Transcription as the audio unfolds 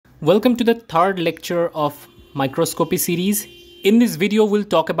Welcome to the third lecture of microscopy series. In this video, we'll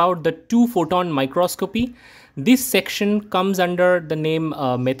talk about the two-photon microscopy. This section comes under the name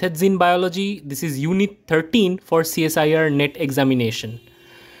Methods in Biology. This is Unit 13 for CSIR NET examination.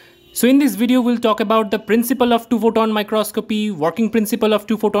 So in this video, we'll talk about the principle of two-photon microscopy, working principle of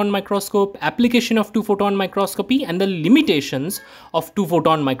two-photon microscope, application of two-photon microscopy, and the limitations of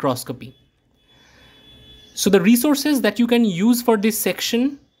two-photon microscopy. So the resources that you can use for this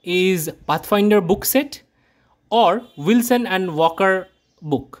section is Pathfinder book set or Wilson and Walker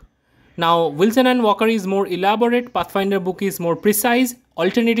book. Now Wilson and Walker is more elaborate, Pathfinder book is more precise.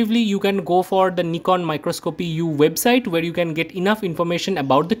 Alternatively, you can go for the Nikon Microscopy U website where you can get enough information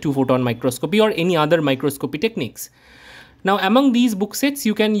about the two-photon microscopy or any other microscopy techniques. Now among these book sets,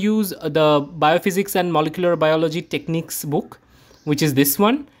 you can use the Biophysics and Molecular Biology Techniques book, which is this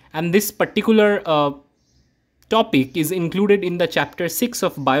one, and this particular topic is included in the chapter 6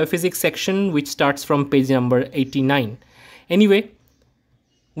 of biophysics section, which starts from page number 89. Anyway,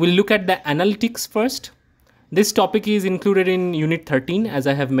 we'll look at the analytics first. This topic is included in unit 13, as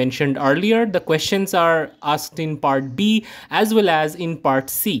I have mentioned earlier. The questions are asked in part B as well as in part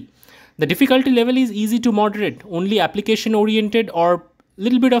C. The difficulty level is easy to moderate. Only application oriented or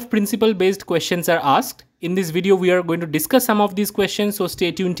little bit of principle based questions are asked. In this video, we are going to discuss some of these questions, so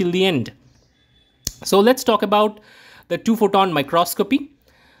stay tuned till the end. So let's talk about the two-photon microscopy.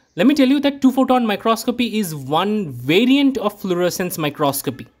 Let me tell you that two-photon microscopy is one variant of fluorescence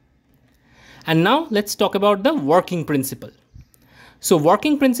microscopy. And now let's talk about the working principle. So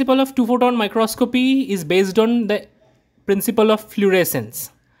working principle of two-photon microscopy is based on the principle of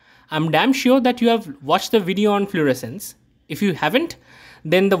fluorescence. I'm damn sure that you have watched the video on fluorescence. If you haven't,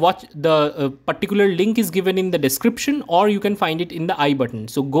 then the particular link is given in the description, or you can find it in the I button.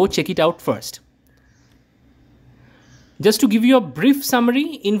 So go check it out first. Just to give you a brief summary,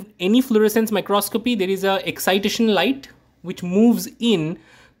 in any fluorescence microscopy, there is a excitation light which moves in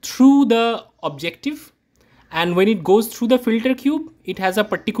through the objective, and when it goes through the filter cube, it has a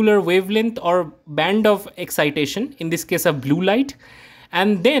particular wavelength or band of excitation, in this case of blue light,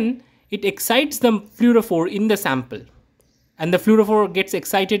 and then it excites the fluorophore in the sample, and the fluorophore gets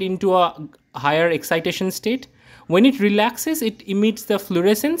excited into a higher excitation state. When it relaxes, it emits the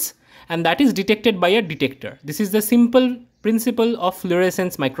fluorescence, and that is detected by a detector. This is the simple principle of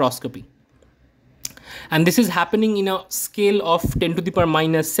fluorescence microscopy. And this is happening in a scale of 10 to the power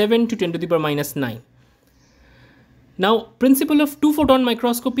minus 7 to 10 to the power minus 9. Now, principle of two-photon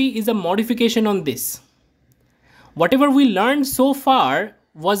microscopy is a modification on this. Whatever we learned so far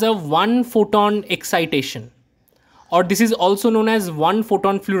was a one-photon excitation, or this is also known as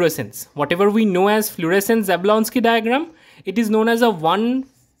one-photon fluorescence. Whatever we know as fluorescence Jablonski diagram, it is known as a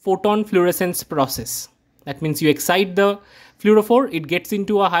one-photon fluorescence process. That means you excite the fluorophore, it gets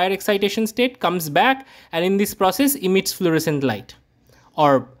into a higher excitation state, comes back, and in this process emits fluorescent light.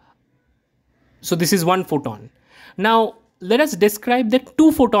 So this is one photon. Now let us describe the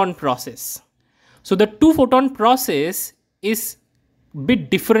two-photon process. So the two-photon process is a bit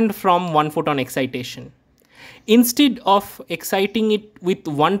different from one-photon excitation. Instead of exciting it with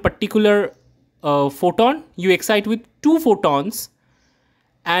one particular photon, you excite with two photons,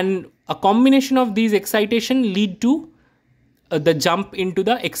 and a combination of these excitation lead to the jump into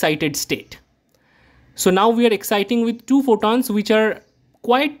the excited state. So now we are exciting with two photons which are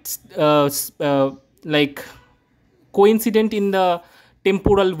quite like coincident in the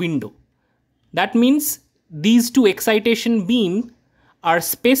temporal window. That means these two excitation beams are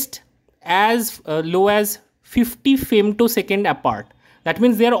spaced as low as 50 femtosecond apart. That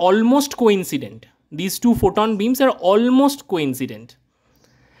means they are almost coincident. These two photon beams are almost coincident.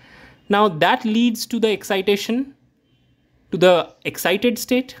 Now that leads to the excitation, to the excited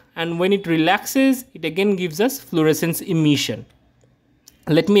state, and when it relaxes, it again gives us fluorescence emission.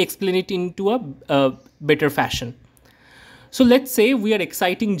 Let me explain it into a better fashion. So let's say we are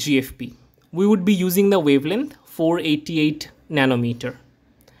exciting GFP. We would be using the wavelength 488 nanometer.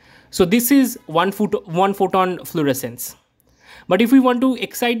 So this is one photon fluorescence. But if we want to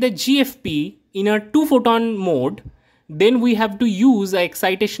excite the GFP in a two-photon mode, then we have to use a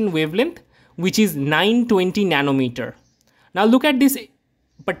excitation wavelength which is 920 nanometer. Now look at this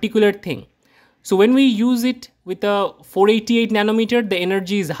particular thing. So when we use it with a 488 nanometer, the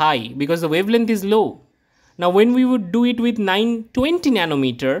energy is high because the wavelength is low. Now when we would do it with 920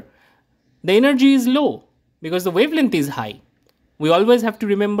 nanometer, the energy is low because the wavelength is high. We always have to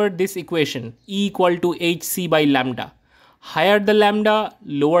remember this equation, E equal to hc by lambda. Higher the lambda,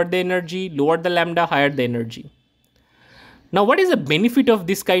 lower the energy, lower the lambda, higher the energy. Now, what is the benefit of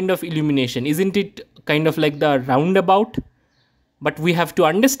this kind of illumination? Isn't it kind of like the roundabout? but we have to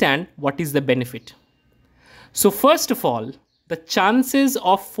understand what is the benefit. So first of all, the chances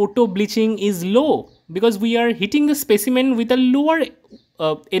of photo bleaching is low because we are hitting the specimen with a lower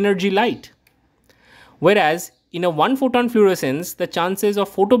energy light. Whereas in a one photon fluorescence, the chances of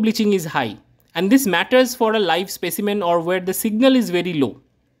photo bleaching is high. And this matters for a live specimen or where the signal is very low.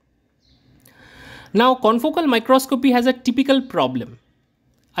 Now, confocal microscopy has a typical problem.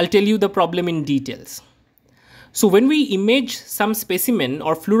 I'll tell you the problem in details. So when we image some specimen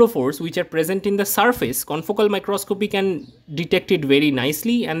or fluorophores which are present in the surface, confocal microscopy can detect it very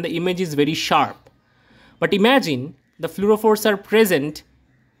nicely and the image is very sharp. But imagine the fluorophores are present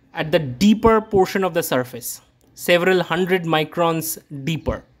at the deeper portion of the surface, several hundred microns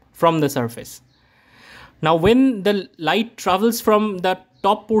deeper from the surface. Now when the light travels from the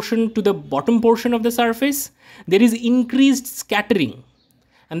top portion to the bottom portion of the surface, there is increased scattering,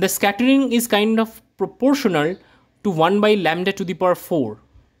 and the scattering is kind of proportional to 1 by lambda to the power 4.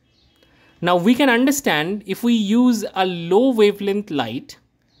 Now we can understand if we use a low wavelength light,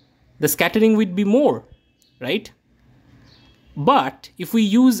 the scattering would be more, right? But if we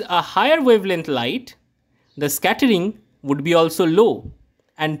use a higher wavelength light, the scattering would be also low.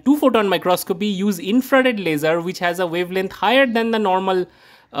 And two-photon microscopy use infrared laser which has a wavelength higher than the normal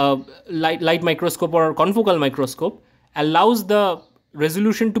light microscope or confocal microscope, allows the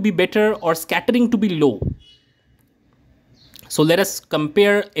resolution to be better or scattering to be low. So let us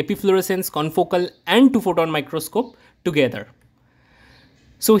compare epifluorescence, confocal and two-photon microscope together.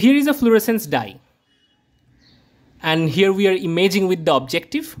 So here is a fluorescence dye. And here we are imaging with the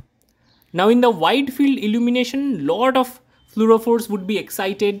objective. Now in the wide field illumination, lot of fluorophores would be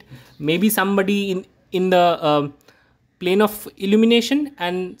excited, maybe somebody in the plane of illumination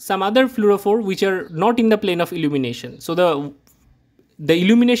and some other fluorophore which are not in the plane of illumination. So the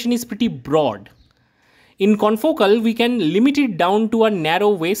illumination is pretty broad. In confocal, we can limit it down to a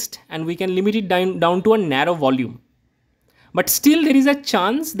narrow waist and we can limit it down to a narrow volume. But still there is a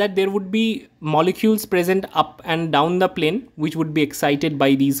chance that there would be molecules present up and down the plane which would be excited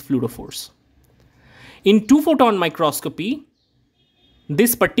by these fluorophores. In two-photon microscopy,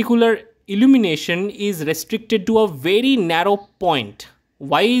 this particular illumination is restricted to a very narrow point.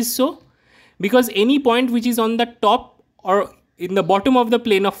 Why is so? Because any point which is on the top or in the bottom of the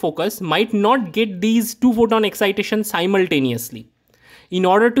plane of focus might not get these two-photon excitation simultaneously. In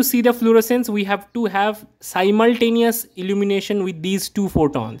order to see the fluorescence, we have to have simultaneous illumination with these two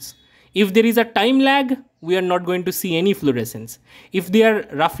photons. If there is a time lag, we are not going to see any fluorescence. If they are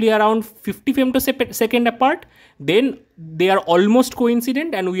roughly around 50 femtosecond apart, then they are almost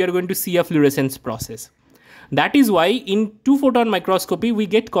coincident and we are going to see a fluorescence process. That is why in two-photon microscopy, we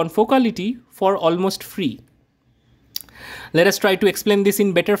get confocality for almost free. Let us try to explain this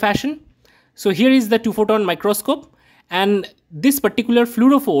in better fashion. So here is the two-photon microscope, and this particular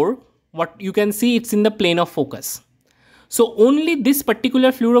fluorophore, what you can see, it's in the plane of focus. So only this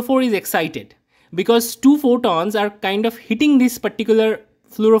particular fluorophore is excited because two photons are kind of hitting this particular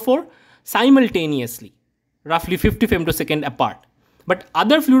fluorophore simultaneously, roughly 50 femtosecond apart. But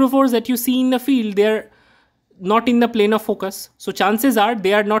other fluorophores that you see in the field, they're not in the plane of focus. So chances are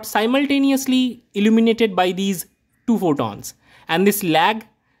they are not simultaneously illuminated by these two photons, and this lag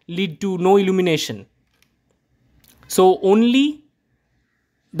lead to no illumination. So only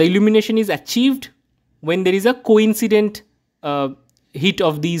the illumination is achieved when there is a coincident hit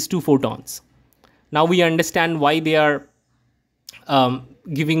of these two photons. Now we understand why they are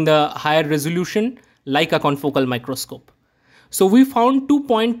giving the higher resolution like a confocal microscope. So we found 2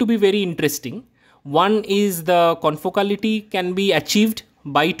 points to be very interesting. One is the confocality can be achieved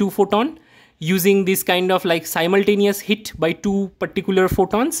by two photon using this kind of like simultaneous hit by two particular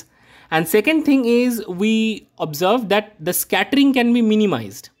photons. And second thing is we observed that the scattering can be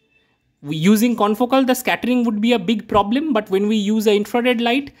minimized. Using confocal, the scattering would be a big problem, but when we use the infrared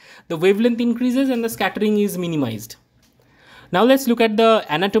light, the wavelength increases and the scattering is minimized. Now let's look at the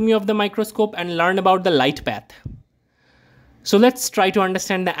anatomy of the microscope and learn about the light path. So let's try to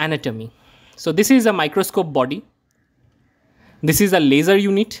understand the anatomy. So this is a microscope body. This is a laser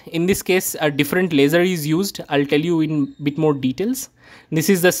unit. In this case, a different laser is used. I'll tell you in a bit more details. This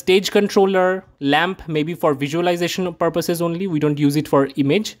is the stage controller, lamp, maybe for visualization purposes only. We don't use it for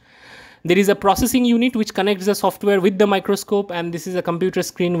image. There is a processing unit which connects the software with the microscope, and this is a computer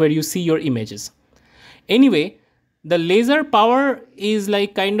screen where you see your images. Anyway, the laser power is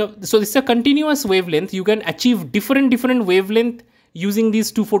like kind of, so this is a continuous wavelength. You can achieve different wavelength using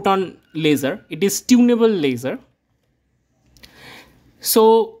this two photon laser. It is tunable laser.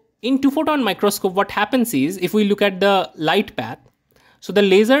 So in two photon microscope, what happens is if we look at the light path, so the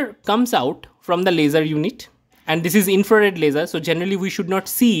laser comes out from the laser unit And this is infrared laser, so generally we should not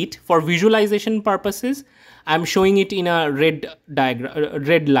see it. For visualization purposes, I'm showing it in a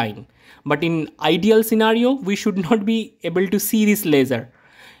red line. But in ideal scenario, we should not be able to see this laser.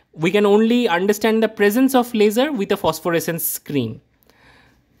 We can only understand the presence of laser with a phosphorescence screen.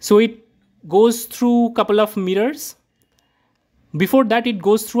 So it goes through a couple of mirrors. Before that, it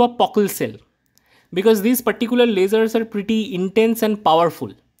goes through a Pockle cell. Because these particular lasers are pretty intense and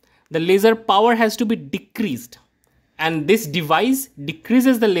powerful, the laser power has to be decreased. And this device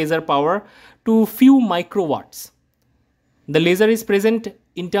decreases the laser power to few microwatts. The laser is present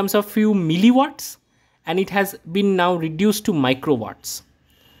in terms of few milliwatts, and it has been now reduced to microwatts.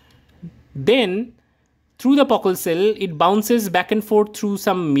 Then through the Pockle cell, it bounces back and forth through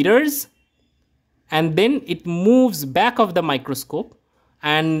some mirrors, and then it moves back of the microscope.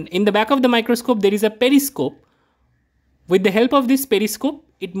 And in the back of the microscope, there is a periscope. With the help of this periscope,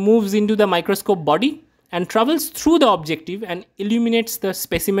 it moves into the microscope body and travels through the objective and illuminates the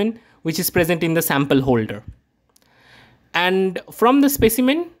specimen which is present in the sample holder. And from the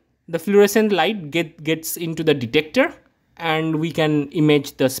specimen, the fluorescent light gets into the detector, and we can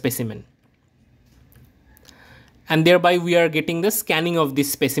image the specimen. And thereby we are getting the scanning of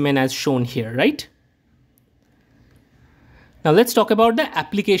this specimen as shown here, right? Now let's talk about the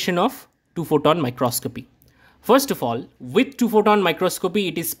application of two-photon microscopy. First of all, with two-photon microscopy,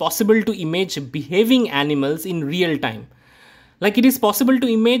 it is possible to image behaving animals in real time. Like it is possible to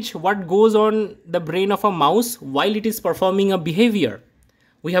image what goes on the brain of a mouse while it is performing a behavior.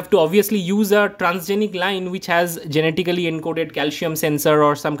 We have to obviously use a transgenic line which has genetically encoded calcium sensor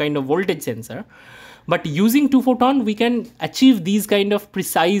or some kind of voltage sensor. But using two-photon, we can achieve these kind of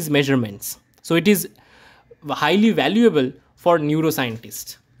precise measurements. So it is highly valuable for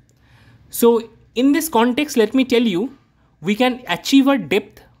neuroscientists. So in this context, let me tell you, we can achieve a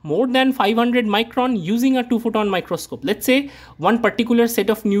depth more than 500 micron using a two-photon microscope. Let's say one particular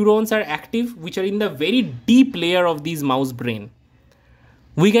set of neurons are active, which are in the very deep layer of this mouse brain.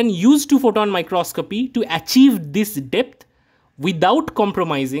 We can use two-photon microscopy to achieve this depth without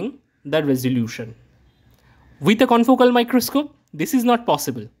compromising the resolution. With a confocal microscope, this is not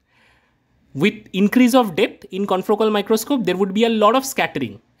possible. With increase of depth in confocal microscope, there would be a lot of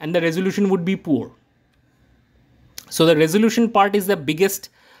scattering and the resolution would be poor. So the resolution part is the biggest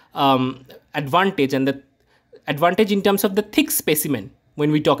advantage, and the advantage in terms of the thick specimen when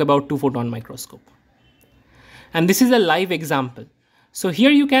we talk about two-photon microscope. And this is a live example. So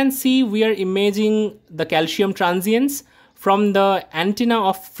here you can see we are imaging the calcium transients from the antenna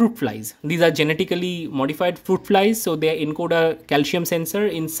of fruit flies. These are genetically modified fruit flies, so they encode a calcium sensor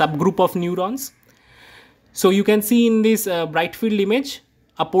in subgroup of neurons. So you can see in this bright field image,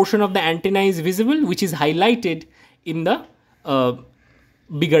 a portion of the antenna is visible, which is highlighted in the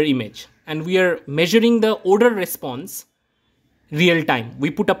bigger image. And we are measuring the odor response real time. We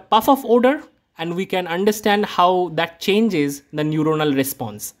put a puff of odor and we can understand how that changes the neuronal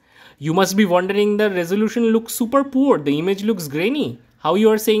response. You must be wondering, the resolution looks super poor, the image looks grainy. How you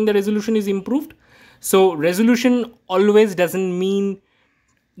are saying the resolution is improved? So resolution always doesn't mean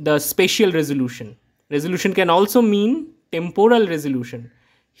the spatial resolution. Resolution can also mean temporal resolution.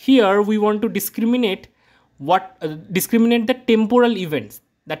 Here we want to discriminate the temporal events.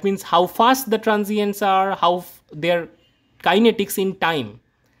 That means how fast the transients are, how their kinetics in time.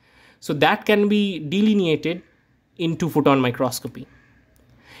 So that can be delineated in two-photon microscopy.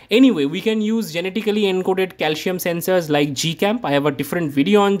 Anyway, we can use genetically encoded calcium sensors like GCamp. I have a different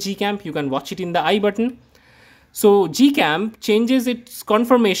video on GCamp. You can watch it in the I button. So GCamp changes its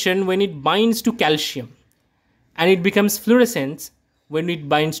conformation when it binds to calcium, and it becomes fluorescent when it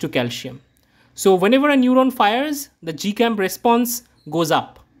binds to calcium. So whenever a neuron fires, the GCamp response goes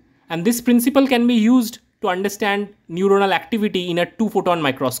up. And this principle can be used to understand neuronal activity in a two-photon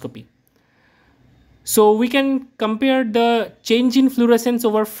microscopy. So we can compare the change in fluorescence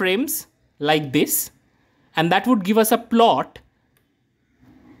over frames like this, and that would give us a plot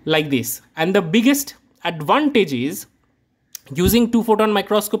like this. And the biggest advantage is using two-photon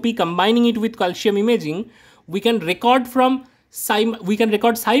microscopy, combining it with calcium imaging, we can record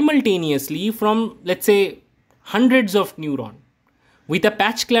simultaneously from, let's say, hundreds of neurons. With a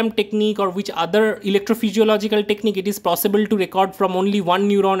patch clamp technique or which other electrophysiological technique, it is possible to record from only one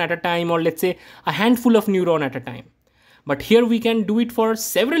neuron at a time, or let's say a handful of neurons at a time. But here we can do it for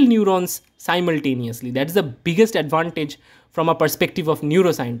several neurons simultaneously. That's the biggest advantage from a perspective of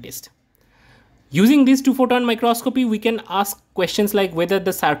neuroscientist. Using this two-photon microscopy, we can ask questions like whether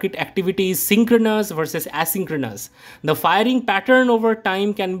the circuit activity is synchronous versus asynchronous. The firing pattern over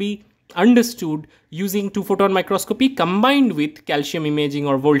time can be understood using two-photon microscopy combined with calcium imaging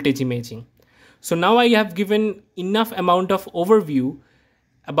or voltage imaging. So now I have given enough amount of overview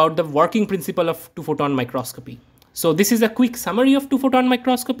about the working principle of two-photon microscopy. So this is a quick summary of two-photon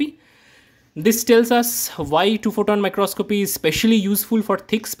microscopy. This tells us why two-photon microscopy is especially useful for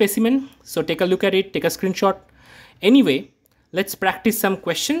thick specimen. So take a look at it, take a screenshot. Anyway, let's practice some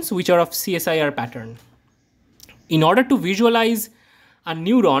questions which are of CSIR pattern. In order to visualize a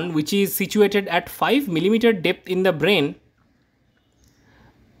neuron which is situated at 5 millimeter depth in the brain,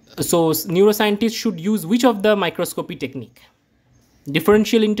 so neuroscientists should use which of the microscopy technique?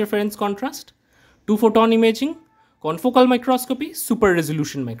 Differential interference contrast, two-photon imaging, confocal microscopy, super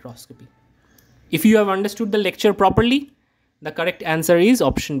resolution microscopy. If you have understood the lecture properly, the correct answer is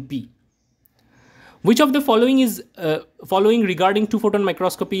option B. Which of the following regarding two-photon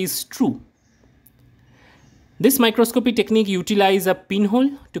microscopy is true? This microscopy technique utilizes a pinhole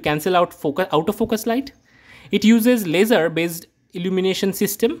to cancel out out of focus light. It uses laser-based illumination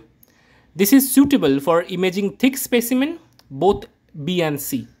system. This is suitable for imaging thick specimen, both B and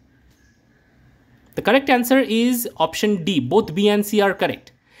C. The correct answer is option D. Both B and C are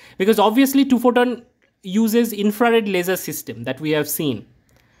correct, because obviously two-photon uses infrared laser system that we have seen.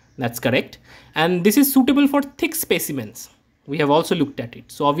 That's correct. And this is suitable for thick specimens. We have also looked at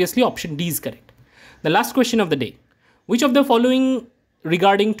it. So obviously option D is correct. The last question of the day. Which of the following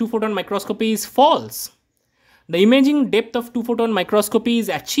regarding two-photon microscopy is false? The imaging depth of two-photon microscopy is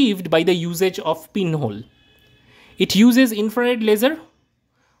achieved by the usage of pinhole. It uses infrared laser,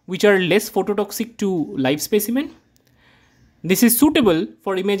 which are less phototoxic to live specimen. This is suitable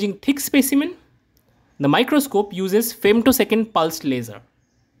for imaging thick specimen. The microscope uses femtosecond pulsed laser.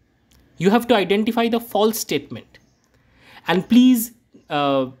 You have to identify the false statement, and please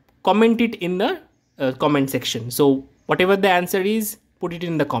comment it in the comment section. So whatever the answer is, put it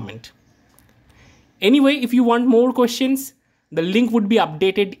in the comment. Anyway, if you want more questions, the link would be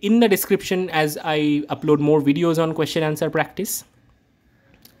updated in the description as I upload more videos on question answer practice.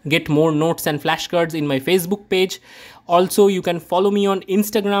 Get more notes and flashcards in my Facebook page. Also, you can follow me on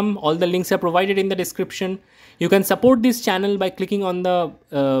Instagram. All the links are provided in the description. You can support this channel by clicking on the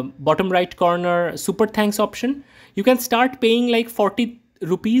bottom right corner super thanks option. You can start paying like 40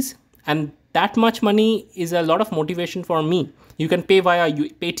 rupees, and that much money is a lot of motivation for me. You can pay via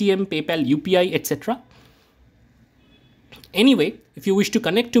Paytm, PayPal, UPI, etc. Anyway, if you wish to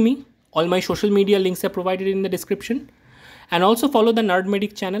connect to me, all my social media links are provided in the description. And also follow the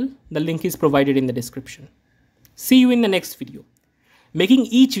NerdMedic channel. The link is provided in the description. See you in the next video. Making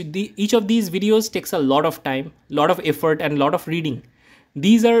each of these videos takes a lot of time, lot of effort, and lot of reading.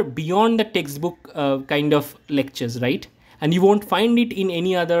 These are beyond the textbook kind of lectures, right? And you won't find it in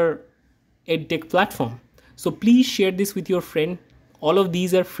any other edtech platform. So please share this with your friend. All of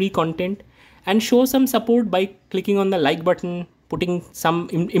these are free content, and show some support by clicking on the like button, putting some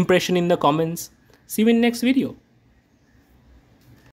impression in the comments. See you in the next video.